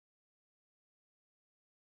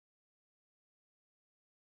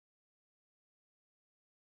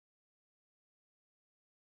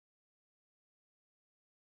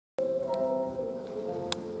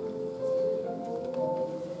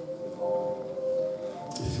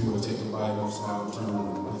If you will take the Bibles now,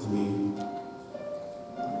 turn with me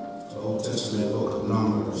to the Old Testament book of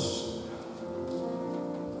Numbers.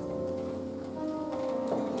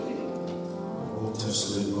 Old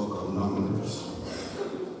Testament book of Numbers.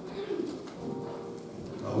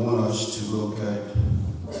 I want us to look at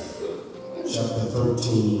chapter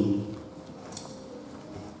 13.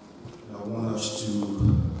 I want us to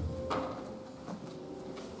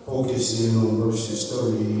focus in on verses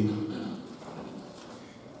 30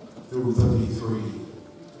 through 33.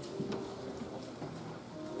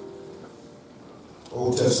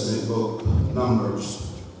 Old Testament book,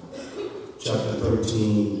 Numbers, chapter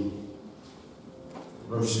 13,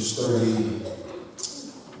 verses 30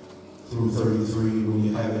 through 33. When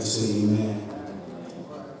you have it, say amen.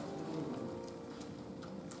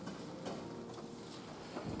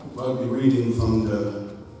 I'll be reading from the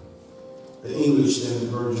English Standard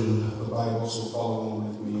Version of the Bible, so follow along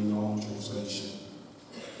with me in your own translation.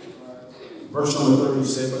 Verse number 30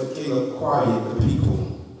 said, "But Caleb quieted the people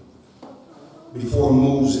before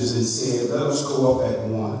Moses and said, 'Let us go up at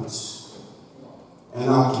once and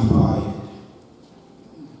occupy it,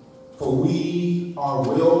 for we are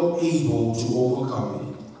well able to overcome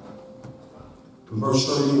it.'" In verse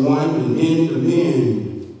 31, "And then the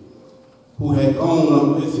men who had gone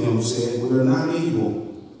up with him said, 'We are not able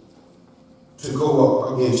to go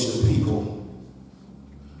up against the people,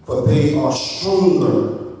 for they are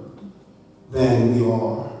stronger than we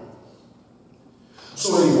are.'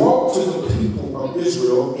 So they brought to the people of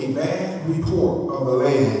Israel a bad report of the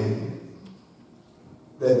land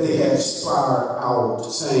that they had spied out,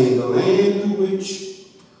 saying, 'The land through which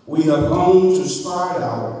we have gone to spy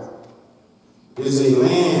out is a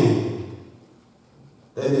land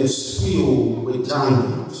that is filled with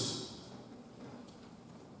giants.'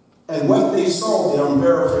 And what they saw there, I'm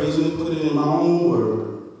paraphrasing, put it in my own word,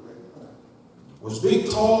 was big,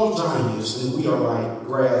 tall giants, and we are like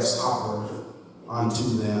grasshoppers unto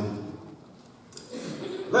them."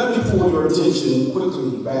 Let me pull your attention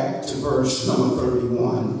quickly back to verse number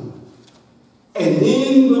 31. "And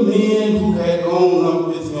then the men who had gone up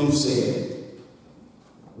with him said,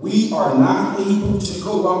 'We are not able to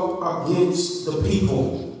go up against the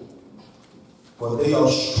people, for they are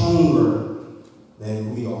stronger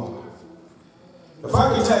than we are.'" If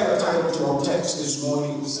I could tag a title to our text this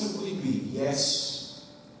morning, it would simply be, "Yes,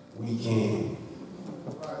 we can."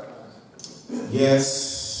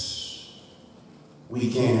 Yes,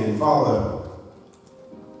 we can. Father,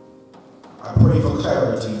 I pray for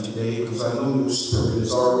clarity today because I know your Spirit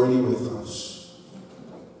is already with us.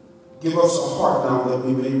 Give us a heart now that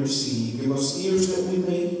we may receive. Give us ears that we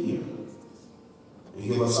may hear. And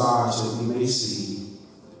give us eyes that we may see.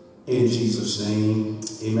 In Jesus' name,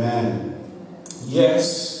 amen.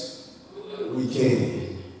 Yes, we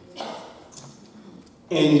can.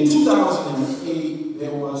 In 2008,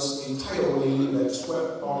 there was a tidal wave that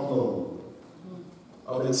swept our globe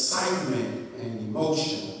of excitement and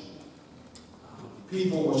emotion.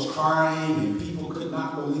 People was crying and people could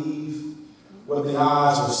not believe what their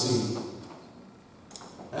eyes were seeing.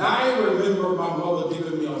 And I remember my mother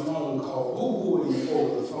giving me a phone call, boo-hooing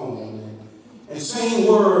over the phone, and saying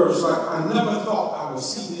words like, "I never thought I would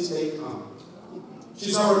see this day come."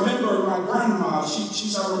 She said, "I remember my grandma." She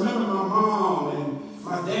said, "I remember my mom and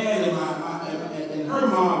my dad and her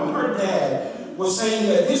mom and her dad was saying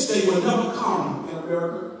that this day would never come in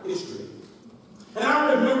American history." And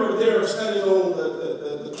I remember there standing on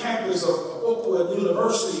the campus of Oakwood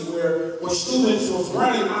University where students was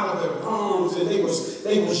running out of their dorms and they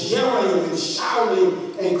was yelling and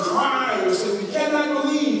shouting and crying and saying, "We cannot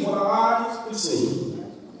believe what our eyes have seen."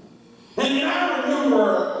 And I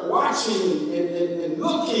remember watching and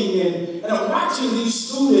looking and watching these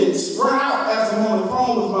students run out as I'm on the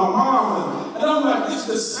phone with my mom. And I'm like, this is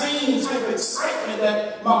the same type of excitement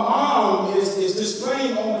that my mom is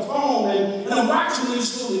displaying on the phone. And I'm watching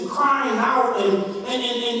these students crying out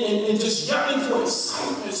and just yelling for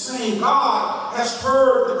excitement, saying God has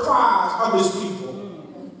heard the cries of his people.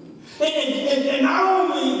 And not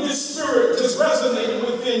only this spirit just resonated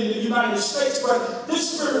within the United States, but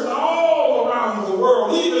this spirit went all around the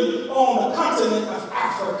world, even on the continent of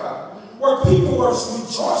Africa, where people were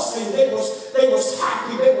rejoicing, they was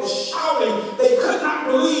happy, they was shouting, they could not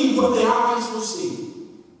believe what their eyes were seeing.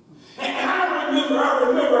 And I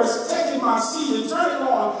remember taking my seat and turning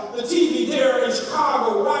on the TV there in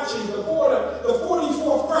Chicago, watching the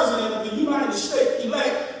 44th president of the United States,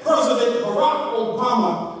 elect President Barack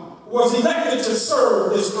Obama, was elected to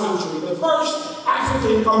serve this country, the first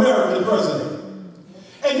African-American president.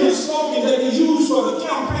 And his slogan that he used for the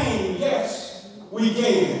campaign, "Yes, we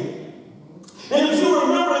can." And if you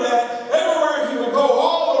remember that, everywhere he would go,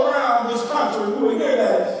 all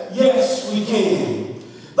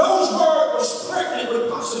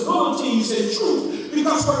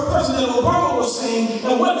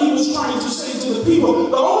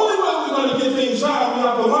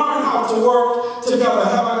to work together.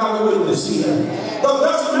 Have I got a witness here? It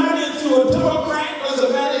doesn't matter if you're a Democrat,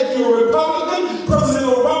 doesn't matter if you're a Republican.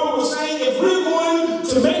 President Obama was saying, if we're going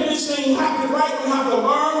to make this thing happen right, we have to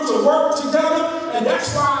learn to work together. And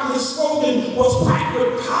that's why his slogan was packed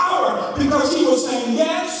with power, because he was saying,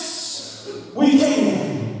 yes, we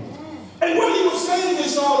can. And what he was saying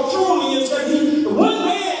is all truly is that one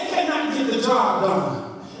man cannot get the job done.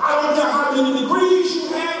 I don't care how many degrees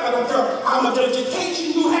you have. I don't care how much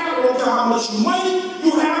education you have. I don't care how much money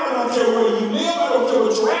you have. I don't care where you live. I don't care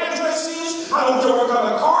what your address is. I don't care what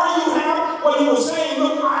kind of car you have. What he was saying,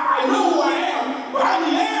 look, I know who I am, but I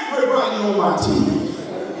need everybody on my team.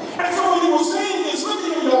 And so what he was saying is, look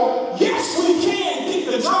here, y'all, yes, we can get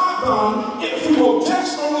the job done if we will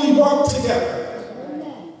just only work together.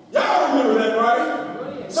 Y'all remember that, right?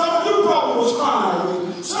 Some of you probably was crying.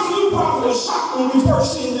 Some of you probably was shocked when we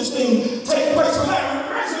first seen this thing take place. But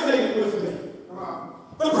that resonated with me.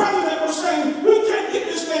 The president was saying, we can't get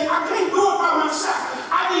this thing. I can't do it by myself.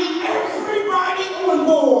 I need everybody on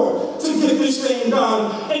board to get this thing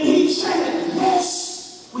done. And he said,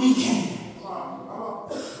 yes, we can.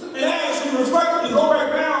 And as we reflect and go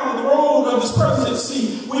back down the road of his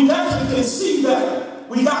presidency, we definitely can see that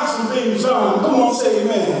we got some things done. Come on, say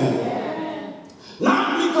amen.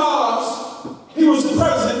 Not because he was the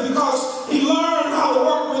president, because he learned how to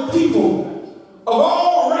work with people of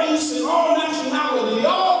all race and all nationality. They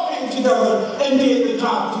all came together and did the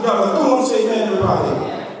job together. Come on, say amen, everybody.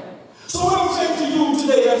 So what I'm saying to you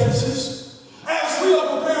today, Ephesus, as we are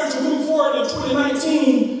preparing to move forward in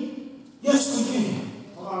 2019, yes, we can.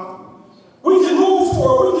 We can move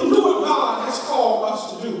forward. We can do what God has called us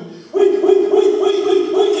to do. We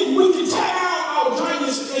can tear out our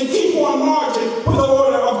giants and keep on marching with the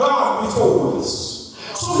order of God before us.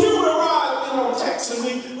 So here we arrive in our text, and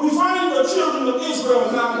we find the children of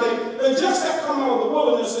Israel now. They just have come out of the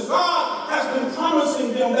wilderness, and God has been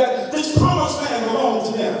promising them that this promised land belongs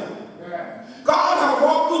to them. God has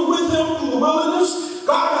walked with them through the wilderness.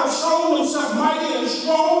 God has shown himself mighty and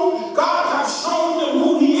strong. God has shown them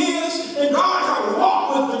who he is. And God has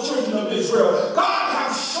walked with the children of Israel. God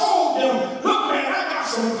has shown them, look, man, I got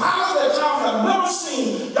some power that y'all have never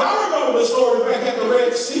seen. Y'all remember the story back at the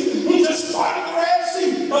Red Sea? He just parted the Red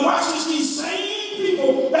Sea. And watch this, these same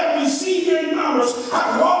people that we see here in numbers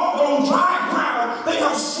have walked on dry ground. They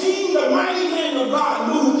have seen the mighty hand of God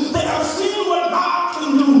move. They have seen what God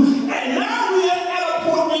can do. And now we are at a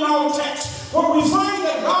point in our text where we find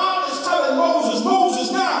that God is telling Moses,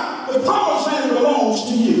 now the promised land belongs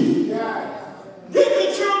to you. Get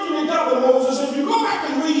the children together, Moses. If you go back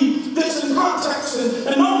and read this in context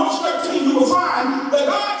in Numbers 13, you will find that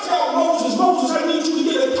God tells Moses, I need you to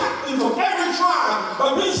get a captain from every tribe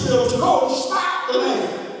of Israel to go and stop the land.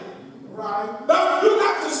 Right. Now, you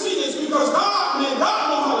got to see this because God knows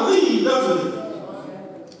how to lead, doesn't he?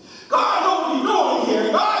 God knows what he's doing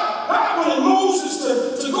here. God wanted Moses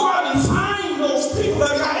to go out and find those people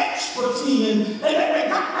that got expertise and that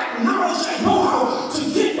got that knowledge, that know how to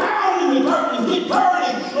get down in the dirt and get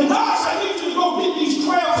dirty. And God said, I need you to go get these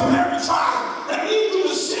 12 from every tribe. I need you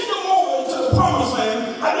to send them over to the promised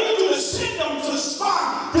land. I need you to send them to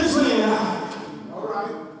spot this land out. All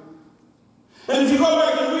right. And if you go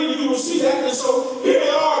back and read it, you will see that. And so here they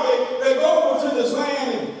are. They go over to this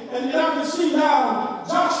land. And I can see now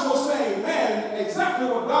Joshua saying, man, exactly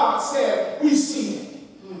what God said, we see it.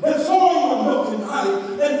 And flowing with milk and honey.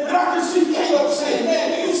 And I can see Caleb saying,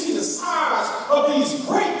 man, you see the size of these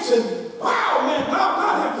grapes. And wow, man,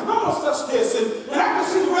 God had promised us this. And I can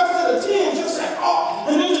see the rest of the 10 just like, oh,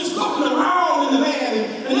 and they're just looking around in the land.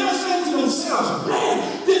 And they're saying to themselves,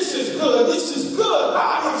 man, this is good. This is good.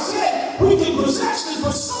 God has said we can possess this,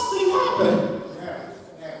 but something happened.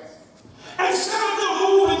 Instead of them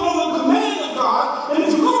moving on the command of God, and if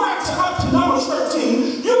you go back to Numbers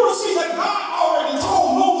 13, you will see that God already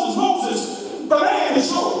told Moses, the land is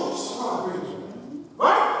yours.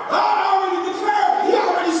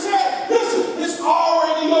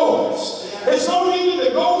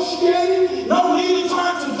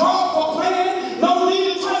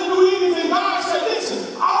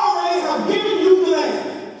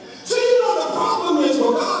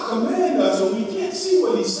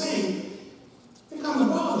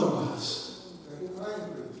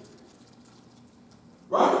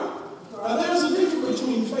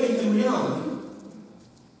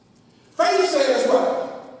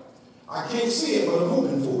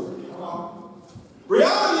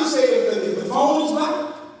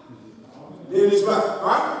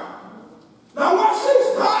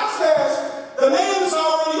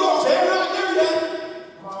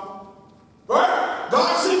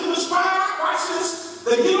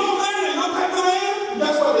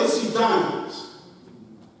 giants,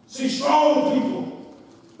 see strong people.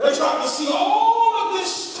 They start to see all of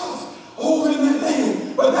this stuff over in that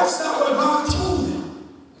land. But that's not what God told them.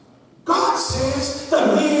 God says the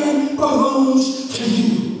land belongs to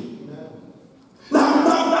you. Now,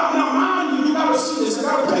 mind you, you got to see this. I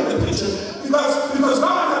got to paint the picture because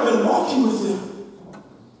God had been walking with them.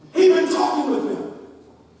 He's been talking with them.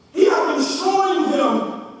 He has been showing them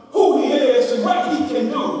who he is and what he can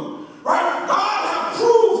do. Right? God has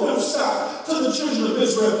proved himself to the children of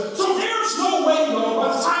Israel. So there's no way, y'all,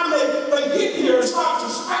 by the time they get here and start to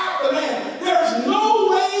scout the land, there's no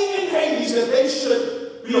way in Hades that they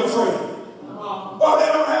should be afraid. Or they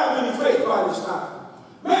don't have any faith by this time.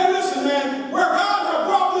 Man, listen, man, where God has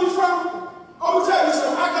brought me from, I'm going to tell you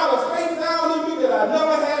something. I got a faith down in me that I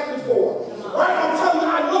never had before. Right? I'm telling you,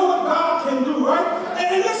 I know what God can do, right?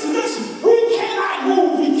 And listen, we cannot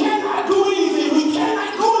move. We cannot do anything. We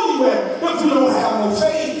cannot go anywhere if we don't have no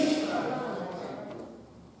faith.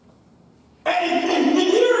 And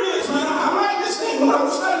here it is, man. I like this thing. When I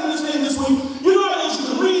was studying this thing this week, you know how it is, you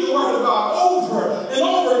can read the Word of God over and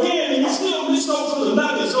over again, and you still miss those little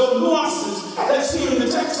nuggets, those nuances that's here in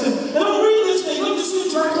the text. And I'm reading this thing, I'm just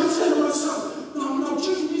sitting trying to say to myself, no,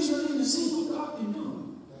 children of Israel need to see what God can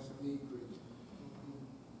do.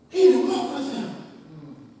 He didn't walk with them.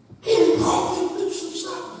 He didn't walk them through some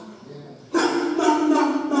stuff.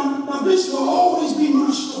 Now, this will always be my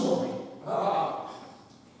story.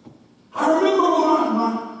 I remember when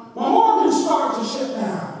my organ started to shut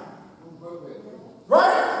down.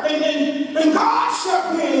 Right? And God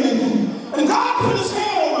stepped in and God put his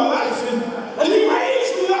hand on my life and he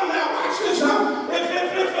raised me up. Now, watch this now.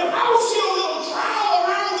 If I was see a little trial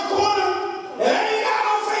around the corner and I ain't got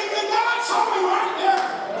no faith in God, saw me right there.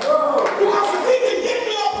 Because if he can get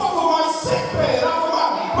me up off of my sick bed, off of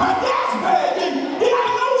my deathbed, then I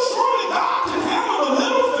know surely God can handle the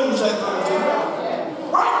little things that come to me.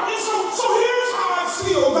 Right? And so here's how I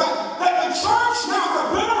feel that the church now has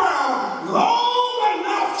been around long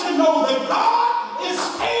enough to know that God is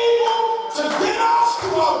able to get us to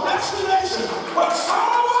our destination. But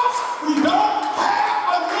some of us, we don't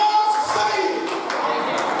have enough faith.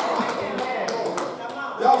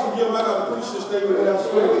 Y'all forgive me, I got to preach this thing without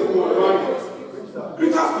swearing.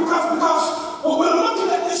 Because when I'm looking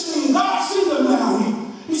at this thing, God seen them now.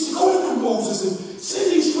 He said, go to Moses and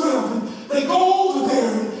send these 12. And they go over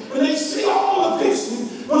there and they see all of this.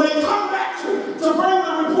 And when they come back to bring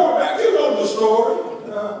the report back, you know the story.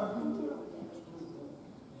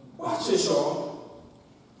 Watch this, y'all.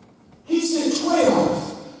 He sent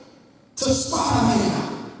 12 to spy a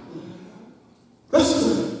man. Listen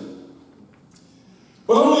to me.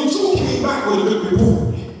 But only 2 came back with a good report.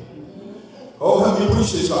 Oh, let me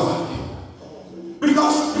preach this, God.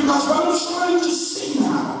 Because what I'm starting to see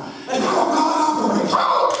now and how God operates,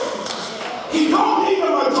 he don't need a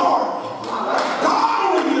majority.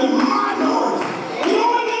 God only need a minority. He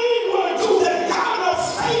only need 1 or 2 that got enough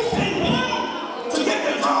faith in him to get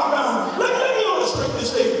the job done. Let me illustrate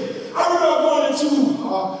this thing. I remember going into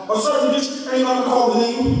a certain district, I ain't gonna call the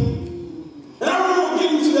name. And I remember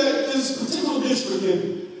getting to this particular district, and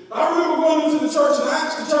I remember going into the church and I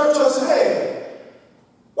asked the church, I said, hey,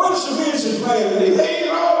 what's your vision plan? And they laid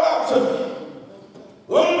it all out to me.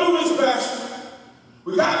 What do we do this, Pastor?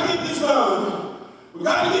 We got to get this done. We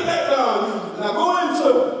got to get that done. And I go into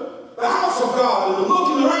the house of God and I'm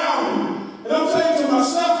looking around and I'm saying to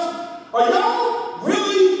myself, are y'all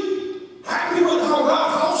really happy with how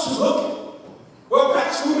God's house is looking? Well,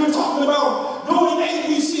 Pastor, we've been talking about doing A,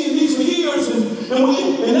 B, C, and D for years, and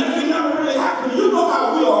that never really happened. You know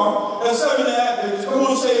how we are as Seventh-day Adventists. Come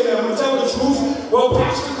on, say amen. I'm going to tell the truth. Well,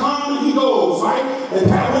 Pastor comes and he goes, right? And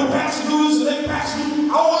when Pastor does this and then Pastor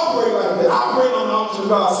do, I don't operate like that. I operate on the altar of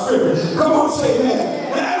God's Spirit. Come on, say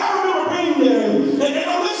amen. And I remember being there, and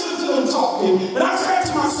I'm listening to them talking, and I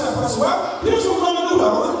said to myself, I said, well, here's what we're going to do,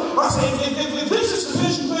 Howard. I said, if this is the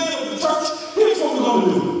vision plan of the church, here's what we're going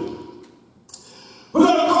to do. We're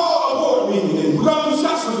going to call a board meeting, and we're going to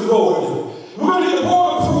discuss with the board. We're going to get the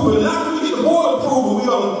board approval, and after we get the board approval, we're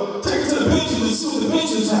going to take it to the business and see what the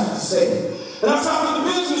business have to say. And I started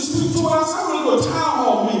with the business speak to it. I said, I'm going to do a town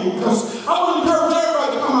hall meeting because I want to encourage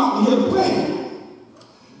everybody to come out and hear the plan.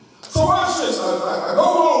 So watch this. I go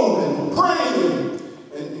home and pray,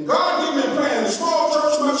 and God gave me a plan. A small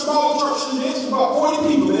church, much smaller church than this, about 40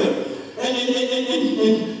 people there. And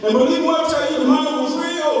believe me when I tell you, the money was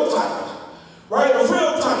real tight. Right? It was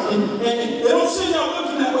real tight. And they don't sit there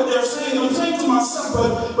looking at what they're saying. I'm saying to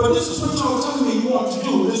myself, but this is what y'all telling me you want to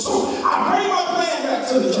do. And so I bring my plan back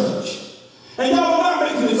to the church. And y'all are not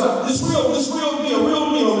making this up. This real deal.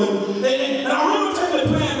 And I remember taking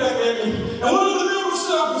the plan back there. And one of the members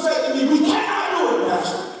stood up and said to me,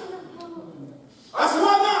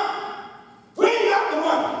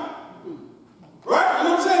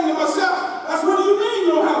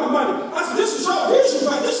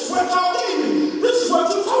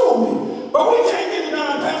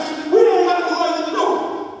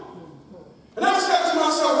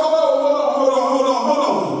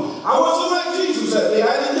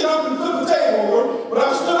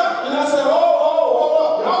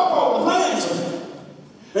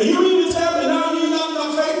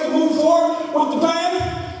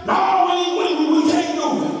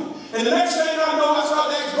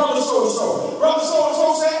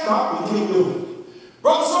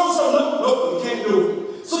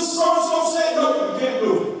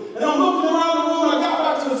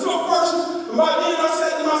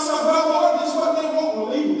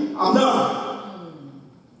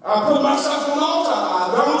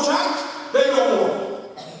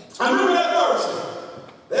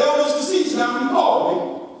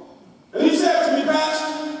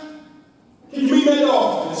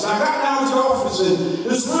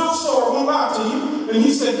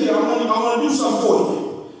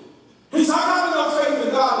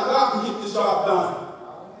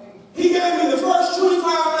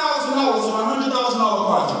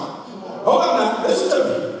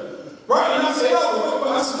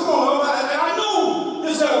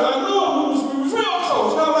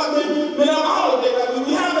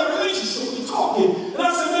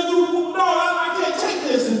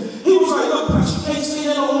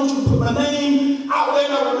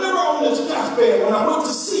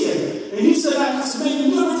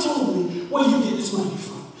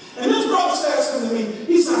 to me,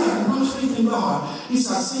 he said, I had much faith in God. He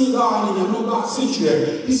said, I seen God and I know God sent you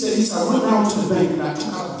there. He said, I went down to the bank and I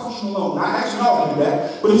took out a personal loan. I actually all to do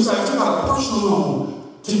that, but he said, I took out a personal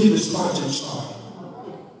loan to get this project started.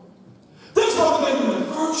 This brother gave me the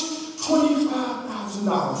first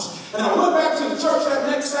 $25,000. And I went back to the church that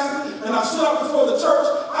next Saturday and I stood up before the church.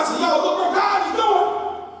 I said, y'all, look what God is doing.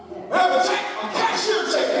 I have a cashier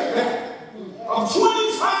check at that of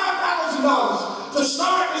 $25,000 to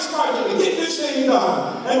start this project and get this thing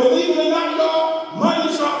done. And believe it or not, y'all,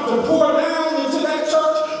 money started to pour down into that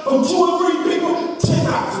church from 2 or 3 people, $10,000,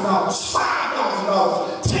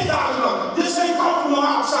 $5,000, $10,000. This ain't come from no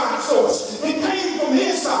outside source. It came from the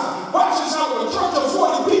inside. Watch this out of a church of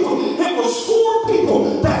 40 people. It was 4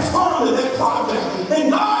 people that funded that project.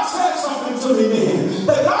 And God said something to me then,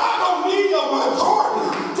 that God don't need a majority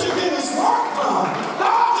to get his work done.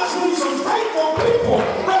 God just needs some faithful people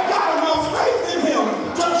that got enough faith in him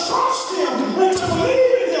to trust him and to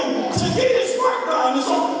believe in him to get his work done. And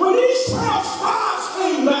so when these 12 spies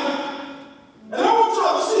came back, and I want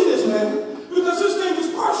y'all to see this, man, because this thing is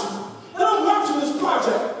personal. And I'm watching this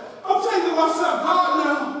project. I'm thinking to myself, God,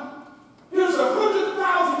 now, here's a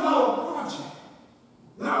 $100,000 project.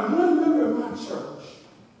 Now, one member of my church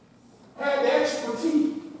had the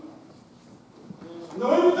expertise.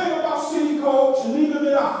 Know anything about city codes, and neither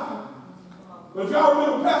did I. But if y'all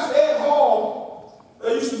remember Pastor Ed Hall,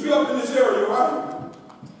 that used to be up in this area, right?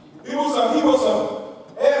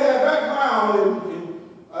 Ed had background in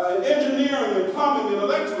engineering and plumbing and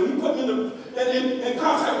electrical. He put me in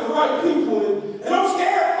contact with the right people. And I'm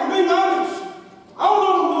scared. I'm being honest. I don't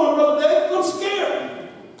know what I'm doing, Brother Dave. I'm scared.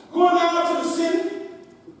 Going down to the city.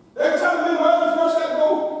 They're telling me, well, you first got to go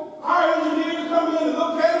hire an engineer to come in and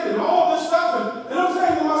look at it and all this stuff. And I'm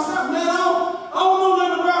saying to myself, man, I don't know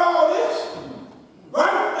nothing about all this.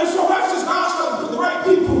 Right? And so watch this. God started to put the right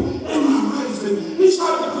people in my life. And he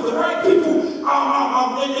started to put the right people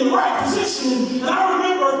in the right position. And I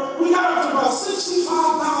remember we got up to about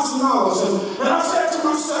 $65,000. And I said to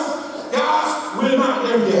myself, guys, we're not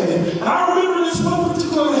there yet. And I remember this one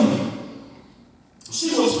particular lady. She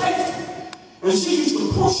was faithful. And she used to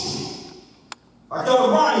push me. Like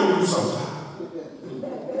Elder Brian would do sometimes.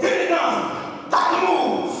 Get it done. Got to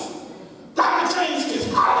move. Got to change this.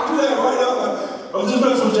 Got to do that right up. I was just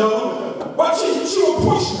messing with y'all. But she would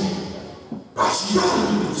push me. Gosh, you got to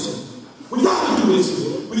do this. We got to do this.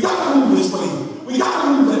 We got to move this way. We got to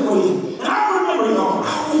move that way. And I remember, y'all. I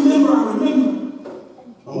remember.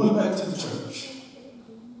 I went back to the church.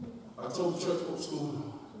 I told the church what's going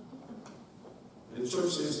on. And the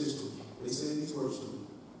church says this to me. They said these words to me.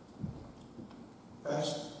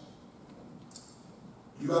 Pastor,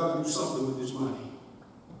 you got to do something with this money.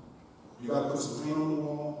 You got to put some paint on the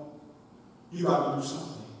wall. You got to do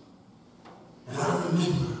something. And I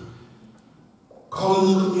remember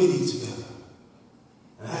calling the committee together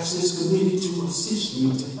and asking this committee to assist me,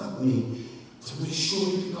 to help me, to make sure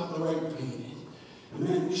we got the right painting. And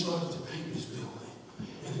man, we started to paint this building.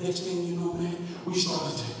 And the next thing you know, man, we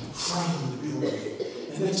started to frame the building.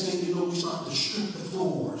 And next thing you know, we started to strip the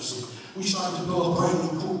floors. And we started to build a brand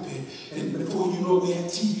new pulpit. And before you know, we had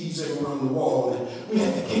TVs everywhere on the wall. And we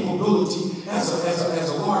had the capability as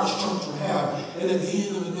a large church would have. And at the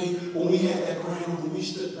end of the day, when we had that grand opening, we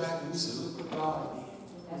stood back and we said, look what God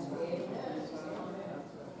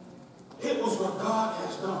did. It was what God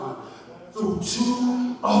has done through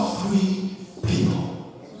 2 or 3 people.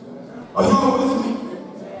 Are y'all with me?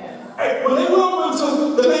 Hey, when they went over to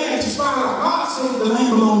the land to spy out, God said the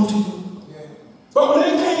land belonged to you. But when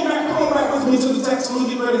they came back, come back with me to the text. I'm going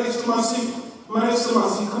to get ready to head to my seat.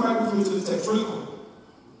 Come back with me to the text really quick.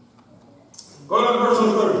 Go down to verse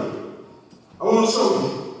 30. I want to show you.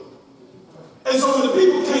 And so when the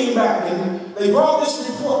people came back and they brought this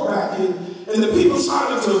report back and the people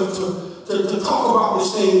started to talk about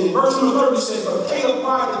this thing. And verse 30 said, but Caleb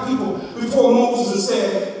cried the people before Moses and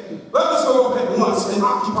said, let us go up at once and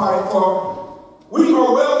occupy it, for we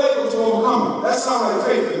are well able to overcome it. That sounds like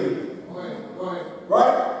faith to me.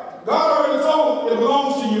 Right? God already told it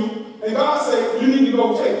belongs to you, and God said you need to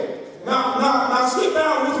go take it. Now skip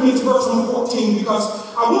down with me to verse 14, because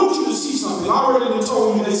I want you to see something. I already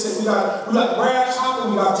told you, they said we got grasshopper,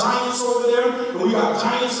 we got giants over there, and we got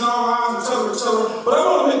giants in our lives, etc., etc. But I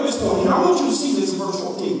want to make this point here. I want you to see this in verse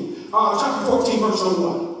 14. Chapter 14, verse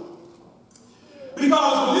 1.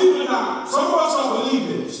 Because believe it or not, some of us don't believe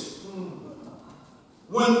this.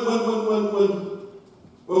 When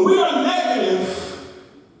we are negative,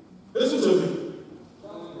 listen to me,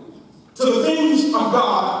 to the things of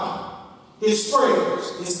God, it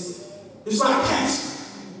spreads. It's like cancer.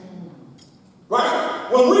 Right?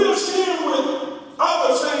 When we are sharing with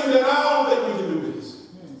others saying that I don't think we can do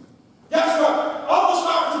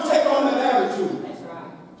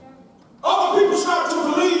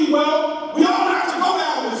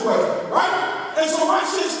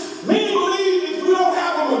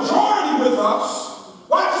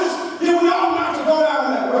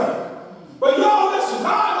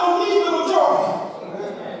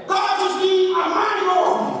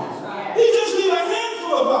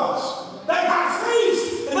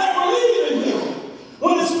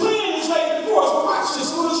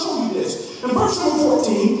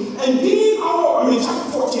and then chapter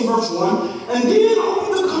 14, verse 1, and then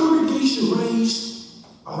all the congregation raised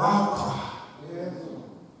a loud cry. Yes.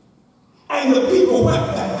 And the people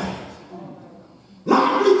wept that night.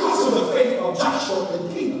 Not because of the faith of Joshua and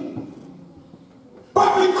Caleb,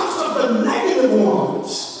 but because of the negative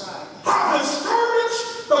ones have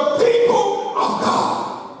discouraged the people of God.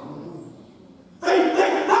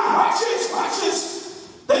 Watch this.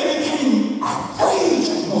 They became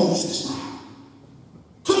outraged at Moses now,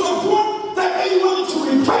 to the point that they wanted to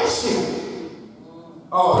replace him.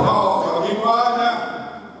 Oh no, be quiet now.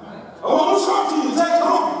 I want to talk to you. Take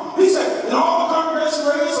home. He said, and all the congregation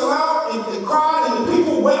raised aloud and cried, and the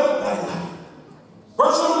people wept that night.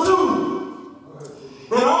 Verse number 2.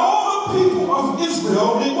 And all the people of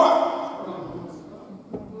Israel did what?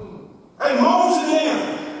 And Moses and Aaron.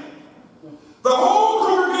 The whole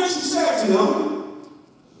congregation said to them,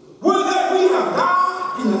 would that we have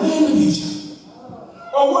died in the land of Egypt,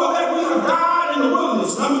 or would that we have died in the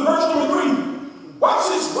wilderness. Verse number 3. Watch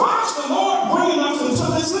this. Watch the Lord bringing us into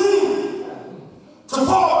this land to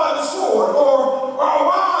fall by the sword, or our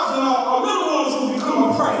wives and our little ones will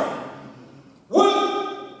become a prey. Would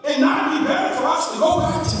it not be better for us to go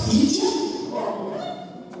back to Egypt?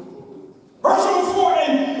 Verse number 4.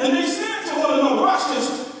 And they said to one another, watch this.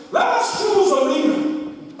 Let us choose a leader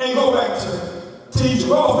and go back to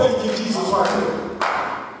Egypt. Oh, thank you, Jesus, right here.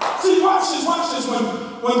 See, watch this.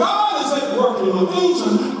 When God is at work and when things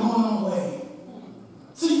are not going our way.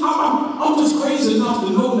 See, I'm just crazy enough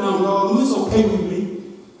to know now, God, and it's okay with me.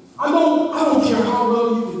 I don't care how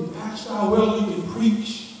well you can pastor, how well you can preach,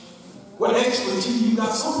 what expertise you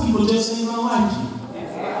got. Some people just ain't gonna like you.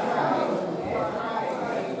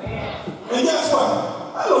 And guess what?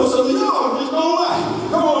 I know some of y'all just don't like me.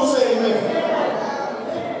 Come on, say amen.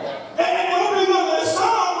 And when we know that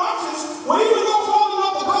song, watch this. When you go falling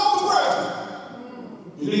off the call for prayer,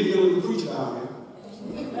 you need to get a little preacher down here.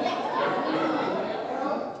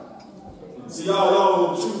 See, y'all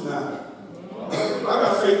know the truth now. I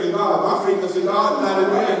got faith in God. My faith is in God, not in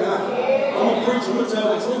man now. I'm a preacher. I'm going to tell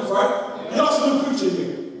the truth, right? Y'all should be preaching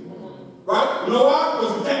here. Right? You know why?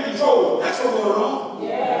 Because we can't control it. That's what's going on.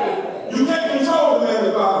 Yeah. You can't control the man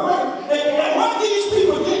of God, right? And what these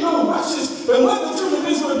people didn't know, watch this, and what the children of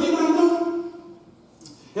Israel did not know,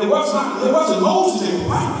 it wasn't Moses they were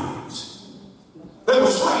fighting against. They were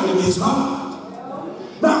fighting against God.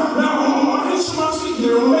 Now, I'm going to hit my seat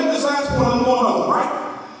here, and we'll make this last point I'm going on, right?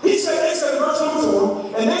 They said in verse number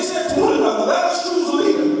 4, and they said to one another, let us choose a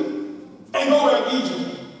leader and go back to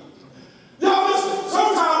Egypt. Y'all listen,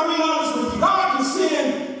 sometimes, being honest with you, God can send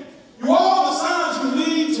you all the signs you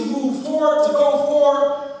need to move forward, to go forward,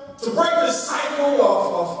 to break this cycle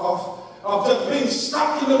of just being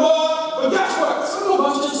stuck in the mud. But guess what? Some of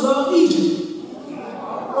us just love Egypt.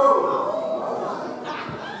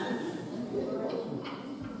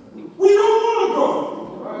 We don't want to grow.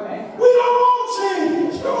 We don't want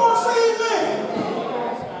change. Come on, say amen.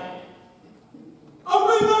 I'm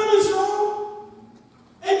being honest, y'all.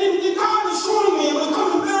 And God is showing me, and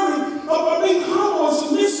becoming being humble and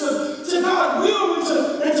submissive to God's will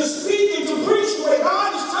and to speak and to preach the way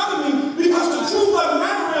God is telling me, because the truth of the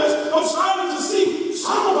matter is, I'm starting to see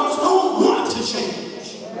some of us don't want to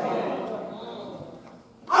change.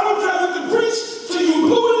 I don't care, you can preach till you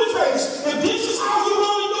blue in the face. If this is how you're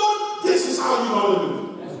going to do it, this is how you're going to do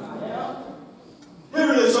it. Here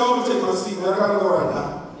it is, y'all. Let me take my seat, man. I got to go right now.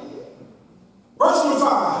 Verse number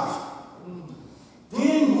 5.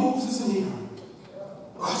 Then Moses and Aaron,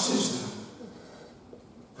 watch this now,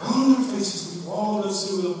 fell on their faces before all the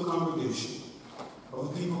assembly of the congregation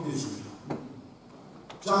of the people of Israel.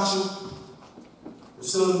 Joshua, the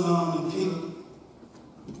son of Nun, and Caleb,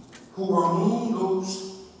 who were among those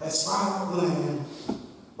that spied out the land,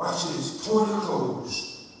 watch this, tore their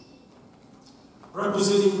clothes,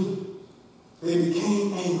 representing they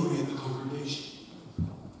became angry at the congregation.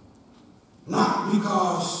 Not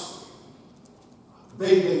because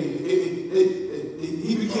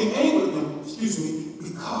he became angry with them,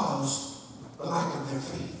 because of the lack of their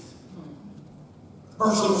faith.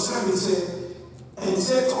 Verse number 7 said, and it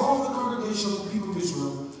said to all the congregation of the people of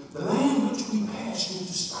Israel, the land which we passed through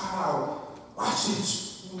to spy out, watch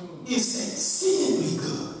this, is exceedingly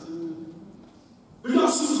good. Do y'all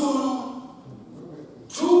see what's going on?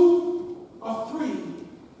 2 or 3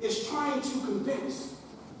 is trying to convince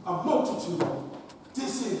a multitude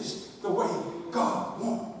this is the way God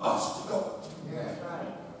wants us to go. Yeah.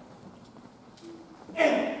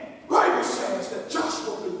 And the Bible says that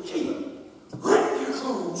Joshua and Caleb rent their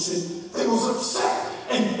clothes and they was upset.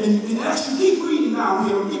 And as you keep reading now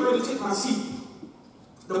here, I'm getting ready to take my seat.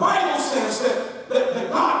 The Bible says that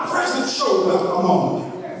God's presence showed up among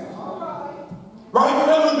them.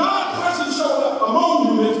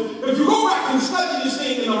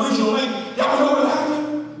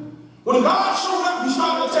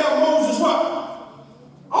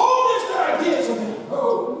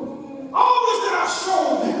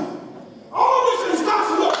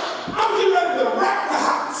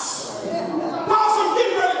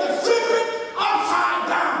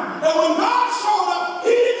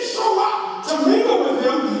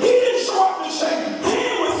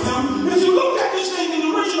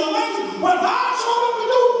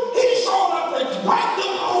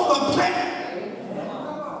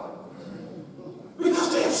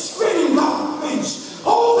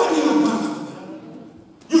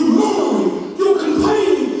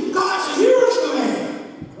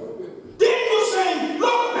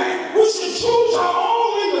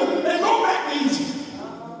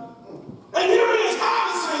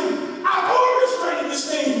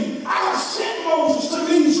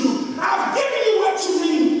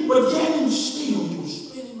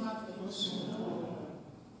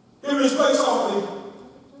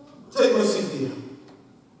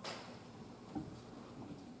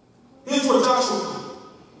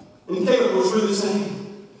 And Caleb was really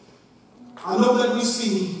saying, I know that we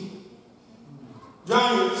see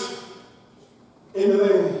giants in the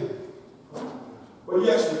land. But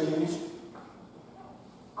yes, we can.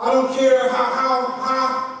 I don't care how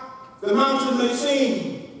high the mountain may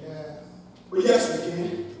seem. But yes, we can.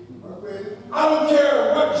 I don't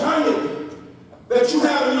care what giant that you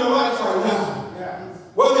have in your life right now.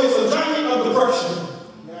 Whether it's a giant of depression,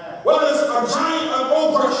 whether it's a giant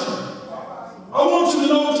of oppression. I want you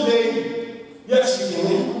to know today, yes, you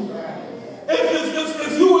can.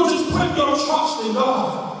 If you will just put your trust in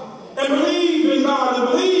God and believe in God and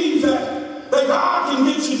believe that God can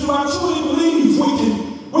get you through, I truly believe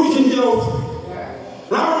we can get over it.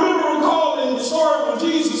 And I remember recalling the story when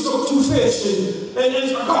Jesus took 2 fish and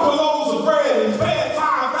a couple of loaves of bread and fed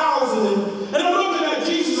 5,000. And I'm looking at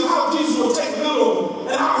Jesus and how Jesus would take little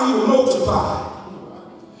and how he would multiply.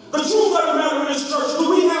 The truth of the matter is, church, do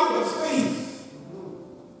we have the faith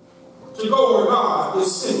to go where God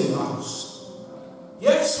is sending us?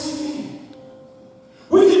 Yes, we can.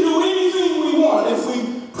 We can do anything we want if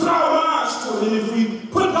we put our minds to it, and if we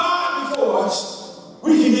put God before us,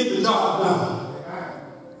 we can get the job done.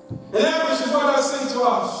 And that is what I say to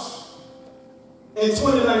us in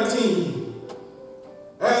 2019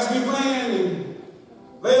 as we plan and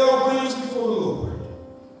lay our plans before the Lord.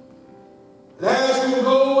 And as we will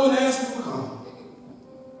go and as we will come,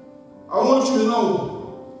 I want you to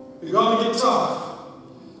know it's going to get tough,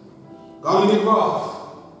 going to get rough.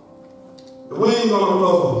 The wind going to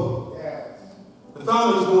blow. The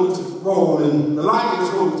thunder is going to roll and the lightning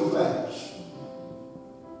is going to flash.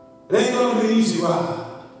 It ain't going to be an easy ride.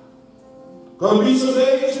 Going to be some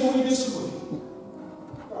days when we disagree.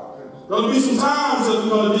 Going to be some times that we're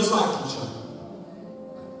going to dislike each other.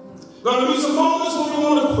 Going to be some moments when we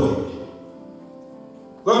want to quit.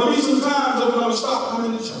 Going to be some times that we're going to stop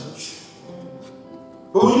coming to church.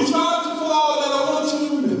 But when you start to feel all that, I want you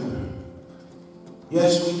to remember,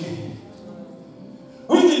 yes, we can.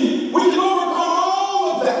 We can overcome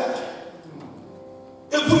all of that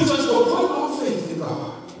if we just go put our faith in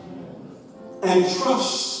God and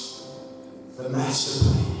trust the master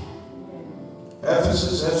plan.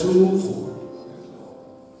 Ephesus, as we move forward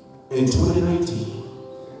in 2019,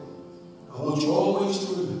 I want you always to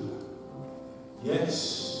remember,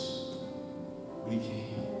 yes, we can.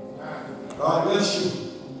 God bless you.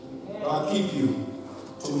 God keep you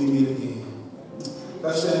till we meet again.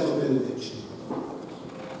 Let's stand for benediction.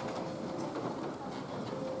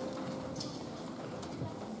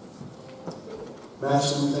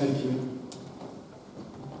 Master, we thank you.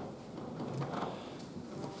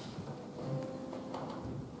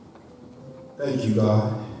 Thank you,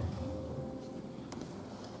 God.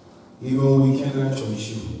 Even when we cannot trace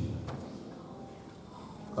you,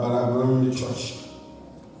 God, I've learned to trust you.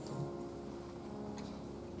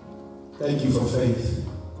 Thank you for faith.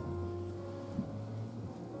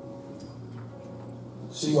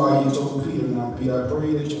 See why you told Peter now, Peter, I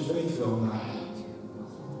pray that your faith fail not.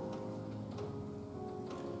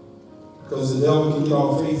 Because the devil can get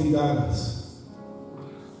our faith, he got us.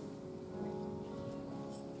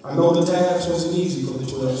 I know the task wasn't easy for the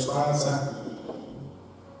 12 spies.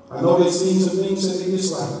 I know they seen some things that they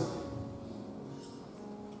disliked.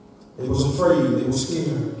 They was afraid. They were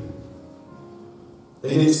scared. They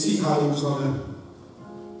didn't see how he was going to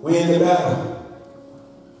win the battle.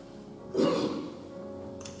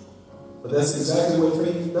 But that's exactly what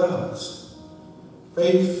faith does.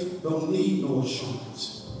 Faith don't need no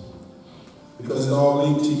assurance. Because it all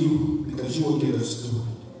linked to you, because you will get us through it.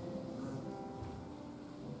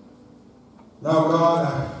 Now, God,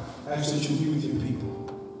 I ask that you be with your people.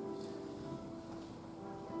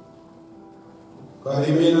 God,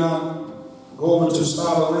 they may not go over to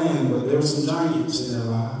start a land, but there are some giants in their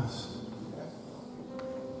lives.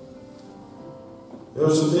 There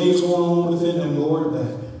are some things going on within them, Lord,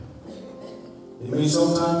 that they may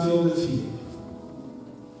sometimes feel defeated.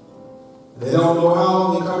 They don't know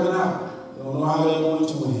how they're coming out. They don't know how they're going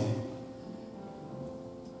to win.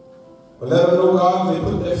 But let them know, God, if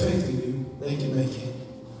they put their faith in you, they can make it.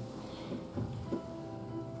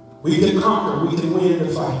 We can conquer, we can win the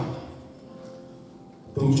fight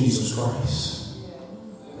through Jesus Christ.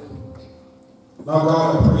 Now,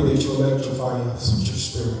 God, I pray that you electrify us with your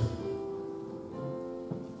spirit.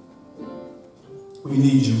 We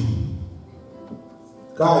need you.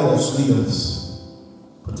 Guide us, lead us,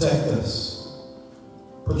 protect us.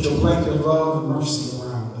 Put your blanket of love and mercy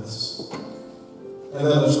around us. And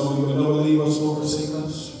let us know you will never leave us nor forsake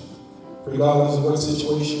us, regardless of what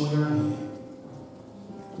situation we are in.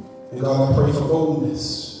 And God, I pray for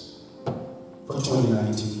boldness for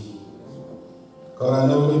 2019. Because I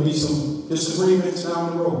know there'll be some disagreements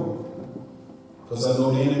down the road. Because I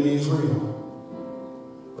know the enemy is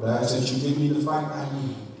real. But I ask that you give me the fight I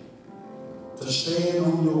need to stand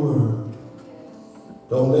on your word.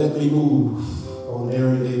 Don't let me move on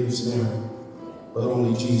Derrin Davis' merit, but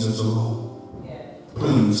only Jesus alone.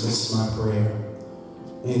 Please, this is my prayer.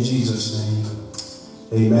 In Jesus'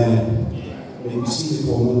 name, amen. May we see it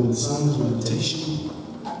for a moment. The Psalms meditation.